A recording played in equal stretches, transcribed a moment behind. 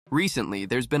Recently,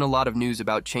 there's been a lot of news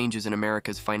about changes in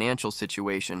America's financial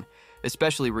situation,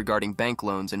 especially regarding bank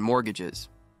loans and mortgages.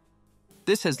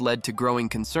 This has led to growing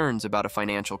concerns about a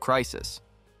financial crisis.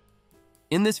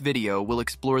 In this video, we'll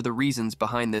explore the reasons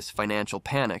behind this financial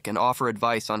panic and offer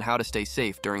advice on how to stay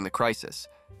safe during the crisis.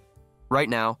 Right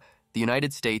now, the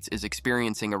United States is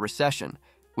experiencing a recession,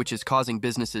 which is causing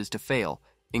businesses to fail,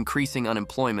 increasing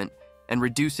unemployment, and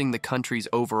reducing the country's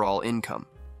overall income.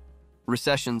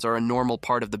 Recessions are a normal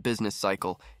part of the business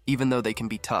cycle, even though they can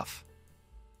be tough.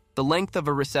 The length of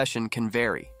a recession can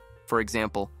vary. For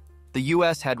example, the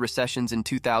US had recessions in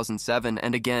 2007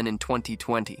 and again in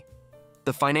 2020.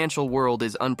 The financial world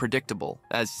is unpredictable,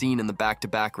 as seen in the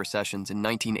back-to-back recessions in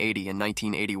 1980 and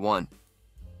 1981.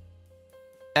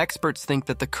 Experts think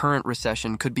that the current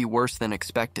recession could be worse than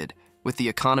expected, with the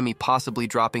economy possibly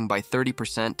dropping by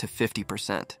 30% to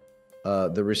 50%.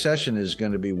 The recession is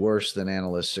going to be worse than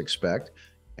analysts expect,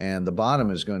 and the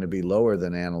bottom is going to be lower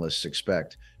than analysts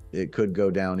expect. It could go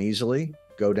down easily,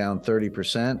 go down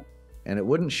 30%, and it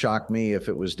wouldn't shock me if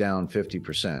it was down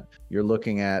 50%. You're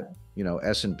looking at,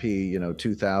 S&P,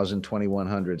 2,000,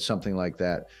 2,100, something like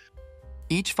that.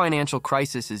 Each financial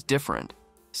crisis is different.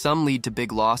 Some lead to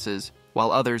big losses,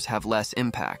 while others have less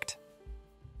impact.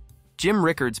 Jim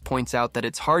Rickards points out that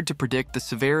it's hard to predict the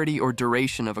severity or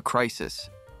duration of a crisis.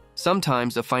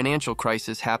 Sometimes a financial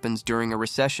crisis happens during a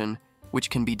recession, which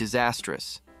can be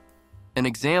disastrous. An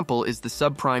example is the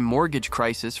subprime mortgage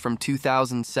crisis from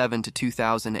 2007 to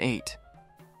 2008.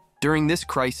 During this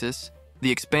crisis,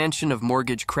 the expansion of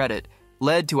mortgage credit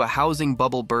led to a housing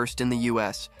bubble burst in the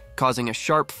US, causing a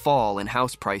sharp fall in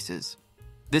house prices.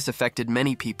 This affected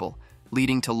many people,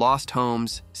 leading to lost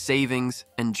homes, savings,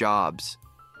 and jobs.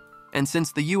 And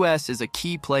since the US is a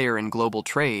key player in global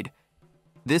trade,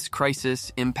 this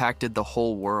crisis impacted the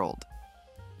whole world.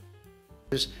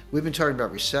 We've been talking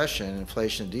about recession,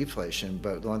 inflation, and deflation,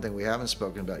 but the one thing we haven't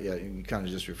spoken about yet, you kind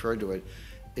of just referred to it,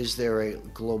 is there a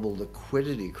global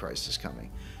liquidity crisis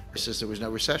coming? Since there was no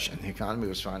recession, the economy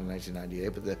was fine in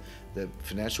 1998, but the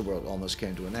financial world almost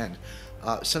came to an end.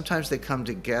 Sometimes they come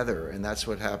together, and that's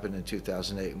what happened in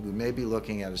 2008. We may be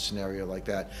looking at a scenario like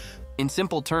that. In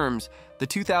simple terms, the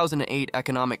 2008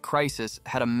 economic crisis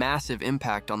had a massive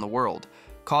impact on the world,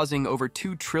 causing over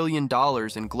 $2 trillion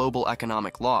in global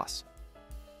economic loss.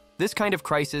 This kind of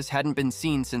crisis hadn't been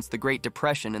seen since the Great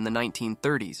Depression in the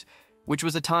 1930s, which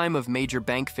was a time of major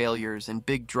bank failures and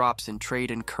big drops in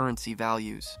trade and currency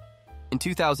values. In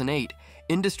 2008,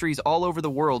 industries all over the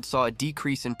world saw a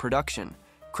decrease in production,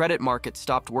 credit markets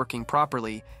stopped working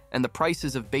properly, and the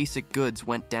prices of basic goods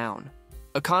went down.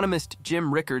 Economist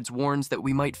Jim Rickards warns that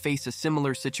we might face a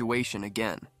similar situation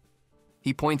again.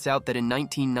 He points out that in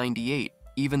 1998,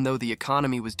 even though the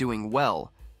economy was doing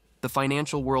well, the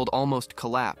financial world almost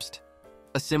collapsed.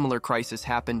 A similar crisis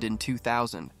happened in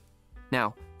 2000.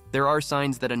 Now, there are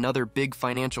signs that another big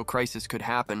financial crisis could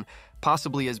happen,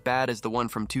 possibly as bad as the one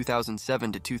from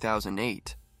 2007 to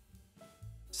 2008.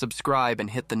 Subscribe and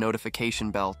hit the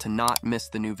notification bell to not miss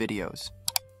the new videos.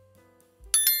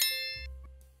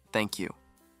 Thank you.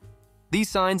 These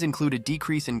signs include a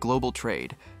decrease in global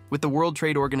trade, with the World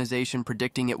Trade Organization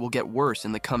predicting it will get worse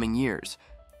in the coming years.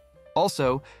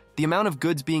 Also, the amount of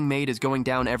goods being made is going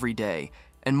down every day,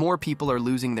 and more people are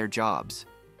losing their jobs.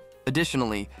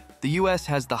 Additionally, the US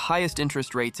has the highest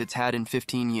interest rates it's had in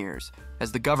 15 years,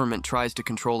 as the government tries to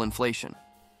control inflation.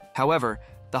 However,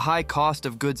 the high cost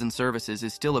of goods and services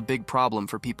is still a big problem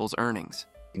for people's earnings.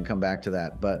 You can come back to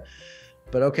that. But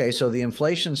okay, so the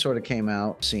inflation sort of came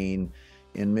out seen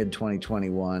in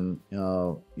mid-2021,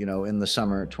 in the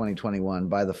summer 2021.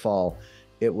 By the fall,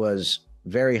 it was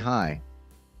very high.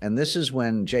 And this is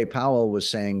when Jay Powell was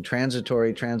saying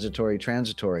transitory, transitory,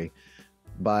 transitory.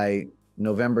 By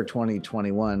November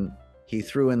 2021, he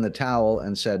threw in the towel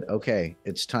and said, okay,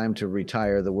 it's time to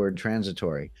retire the word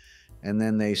transitory. And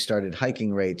then they started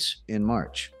hiking rates in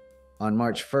March. On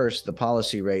March 1st, the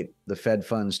policy rate, the Fed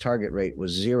funds target rate,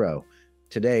 was 0.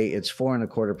 Today, it's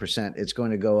 4.25%. It's going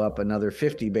to go up another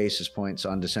 50 basis points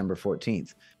on December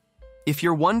 14th. If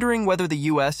you're wondering whether the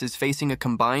US is facing a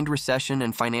combined recession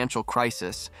and financial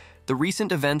crisis, the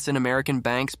recent events in American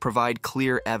banks provide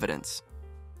clear evidence.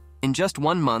 In just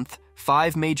 1 month,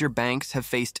 5 major banks have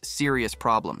faced serious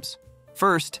problems.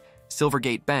 First,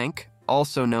 Silvergate Bank,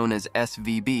 also known as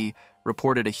SVB,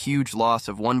 reported a huge loss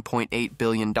of $1.8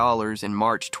 billion in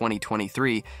March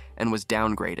 2023 and was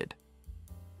downgraded.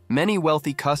 Many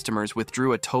wealthy customers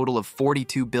withdrew a total of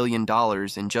 $42 billion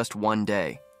in just 1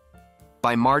 day.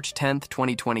 By March 10,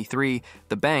 2023,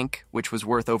 the bank, which was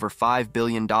worth over $5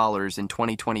 billion in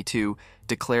 2022,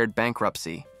 declared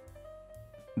bankruptcy.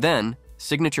 Then,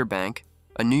 Signature Bank,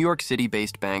 a New York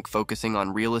City-based bank focusing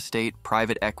on real estate,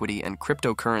 private equity, and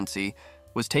cryptocurrency,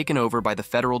 was taken over by the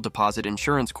Federal Deposit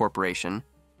Insurance Corporation,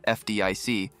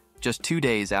 FDIC, just 2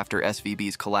 days after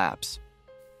SVB's collapse.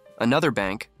 Another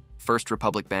bank, First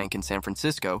Republic Bank in San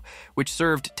Francisco, which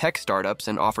served tech startups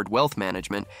and offered wealth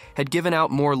management, had given out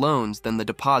more loans than the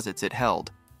deposits it held.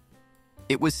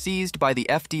 It was seized by the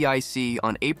FDIC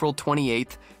on April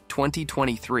 28,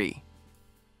 2023.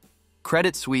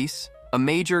 Credit Suisse, a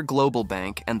major global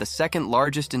bank and the second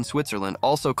largest in Switzerland,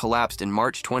 also collapsed in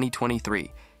March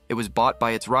 2023. It was bought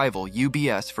by its rival,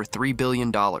 UBS, for $3 billion.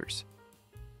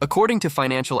 According to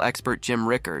financial expert Jim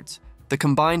Rickards, the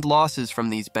combined losses from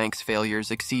these banks'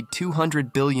 failures exceed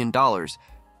 $200 billion,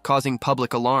 causing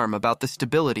public alarm about the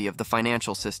stability of the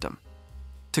financial system.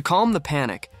 To calm the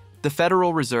panic, the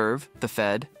Federal Reserve, the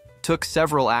Fed, took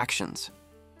several actions.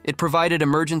 It provided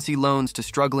emergency loans to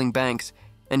struggling banks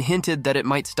and hinted that it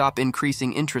might stop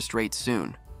increasing interest rates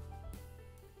soon.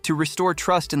 To restore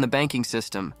trust in the banking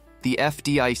system, the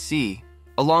FDIC,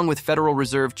 along with Federal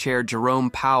Reserve Chair Jerome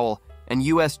Powell and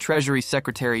U.S. Treasury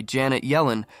Secretary Janet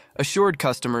Yellen, assured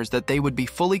customers that they would be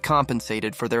fully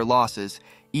compensated for their losses,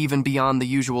 even beyond the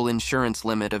usual insurance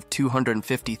limit of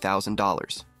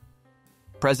 $250,000.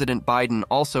 President Biden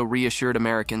also reassured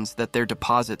Americans that their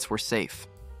deposits were safe.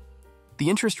 The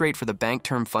interest rate for the Bank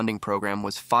Term Funding Program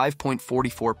was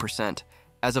 5.44%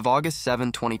 as of August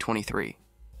 7, 2023.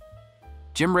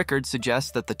 Jim Rickards suggests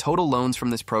that the total loans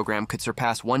from this program could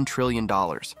surpass $1 trillion.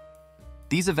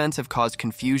 These events have caused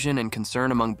confusion and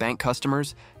concern among bank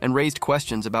customers and raised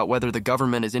questions about whether the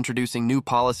government is introducing new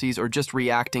policies or just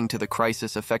reacting to the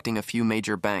crisis affecting a few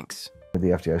major banks. The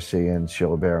FDIC and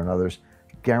Sheila Bair and others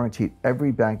guaranteed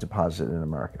every bank deposit in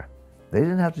America. They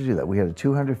didn't have to do that. We had a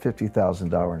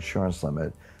 $250,000 insurance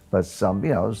limit, but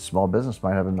some, small business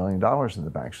might have $1 million in the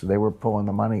bank, so they were pulling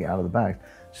the money out of the bank.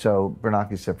 So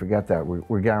Bernanke said, forget that.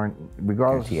 We're guaranteeing,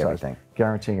 regardless of size, everything.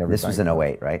 Guaranteeing everything. This was in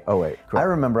 08, right? 08, correct. I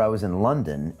remember I was in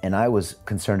London and I was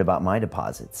concerned about my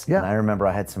deposits. Yeah. And I remember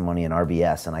I had some money in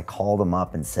RBS and I called them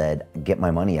up and said, get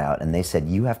my money out. And they said,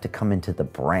 you have to come into the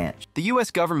branch. The U.S.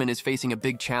 government is facing a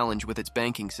big challenge with its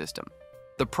banking system.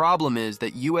 The problem is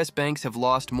that U.S. banks have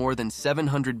lost more than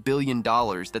 $700 billion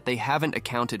that they haven't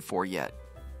accounted for yet.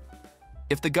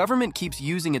 If the government keeps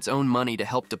using its own money to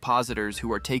help depositors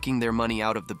who are taking their money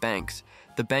out of the banks,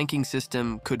 the banking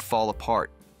system could fall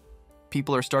apart.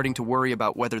 People are starting to worry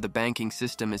about whether the banking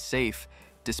system is safe,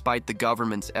 despite the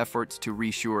government's efforts to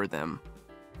reassure them.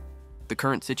 The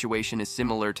current situation is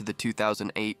similar to the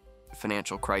 2008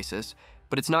 financial crisis,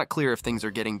 but it's not clear if things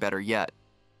are getting better yet.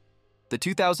 The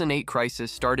 2008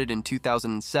 crisis started in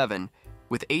 2007,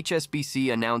 with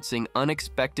HSBC announcing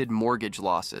unexpected mortgage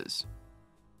losses.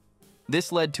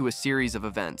 This led to a series of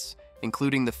events,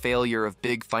 including the failure of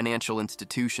big financial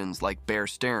institutions like Bear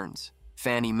Stearns,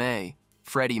 Fannie Mae,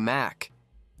 Freddie Mac,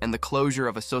 and the closure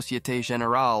of a Société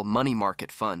Générale money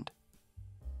market fund.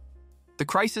 The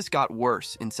crisis got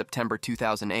worse in September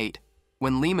 2008,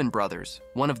 when Lehman Brothers,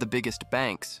 one of the biggest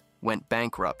banks, went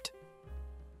bankrupt.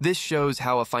 This shows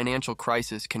how a financial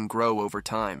crisis can grow over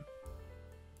time.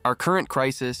 Our current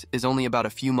crisis is only about a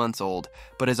few months old,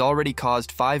 but has already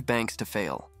caused 5 banks to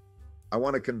fail. I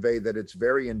want to convey that it's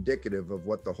very indicative of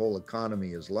what the whole economy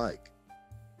is like.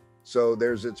 So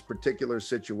there's its particular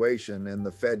situation and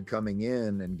the Fed coming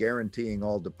in and guaranteeing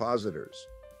all depositors.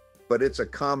 But it's a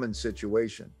common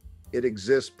situation. It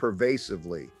exists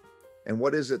pervasively. And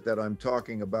what is it that I'm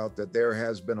talking about? That there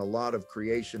has been a lot of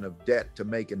creation of debt to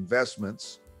make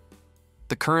investments.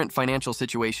 The current financial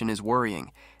situation is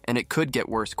worrying, and it could get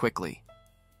worse quickly.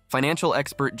 Financial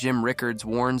expert Jim Rickards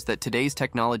warns that today's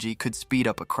technology could speed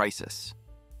up a crisis.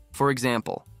 For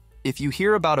example, if you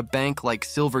hear about a bank like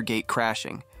Silvergate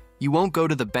crashing, you won't go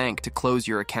to the bank to close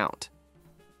your account.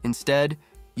 Instead,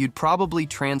 you'd probably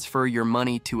transfer your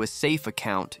money to a safe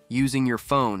account using your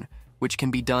phone, which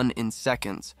can be done in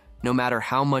seconds, no matter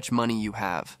how much money you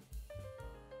have.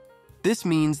 This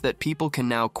means that people can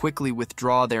now quickly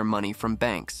withdraw their money from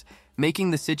banks,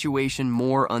 making the situation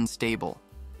more unstable.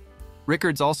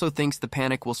 Rickards also thinks the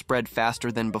panic will spread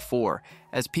faster than before,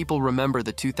 as people remember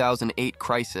the 2008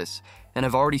 crisis and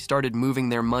have already started moving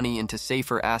their money into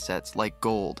safer assets like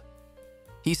gold.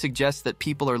 He suggests that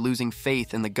people are losing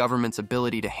faith in the government's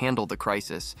ability to handle the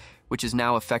crisis, which is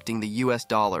now affecting the US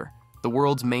dollar, the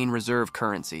world's main reserve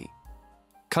currency.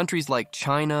 Countries like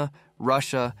China,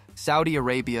 Russia, Saudi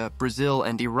Arabia, Brazil,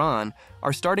 and Iran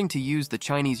are starting to use the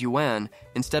Chinese yuan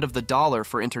instead of the dollar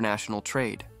for international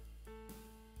trade.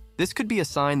 This could be a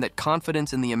sign that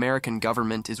confidence in the American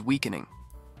government is weakening.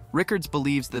 Rickards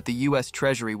believes that the U.S.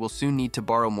 Treasury will soon need to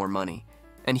borrow more money,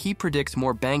 and he predicts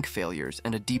more bank failures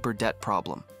and a deeper debt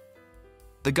problem.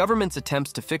 The government's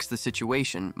attempts to fix the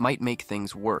situation might make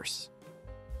things worse.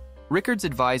 Rickards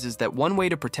advises that one way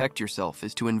to protect yourself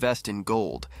is to invest in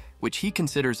gold, which he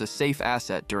considers a safe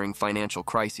asset during financial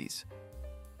crises.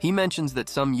 He mentions that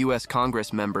some U.S.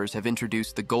 Congress members have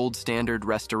introduced the Gold Standard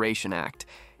Restoration Act,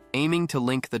 aiming to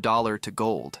link the dollar to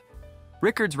gold.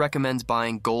 Rickards recommends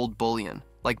buying gold bullion,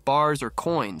 like bars or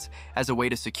coins, as a way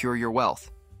to secure your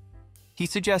wealth. He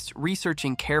suggests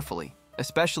researching carefully,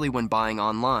 especially when buying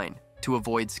online, to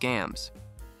avoid scams.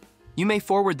 You may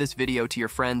forward this video to your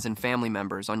friends and family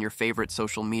members on your favorite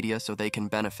social media so they can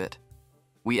benefit.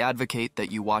 We advocate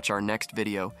that you watch our next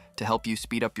video to help you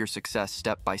speed up your success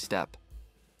step by step.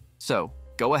 So,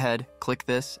 go ahead, click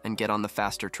this, and get on the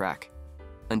faster track.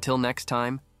 Until next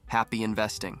time, happy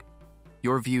investing.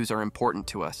 Your views are important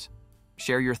to us.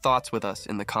 Share your thoughts with us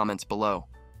in the comments below.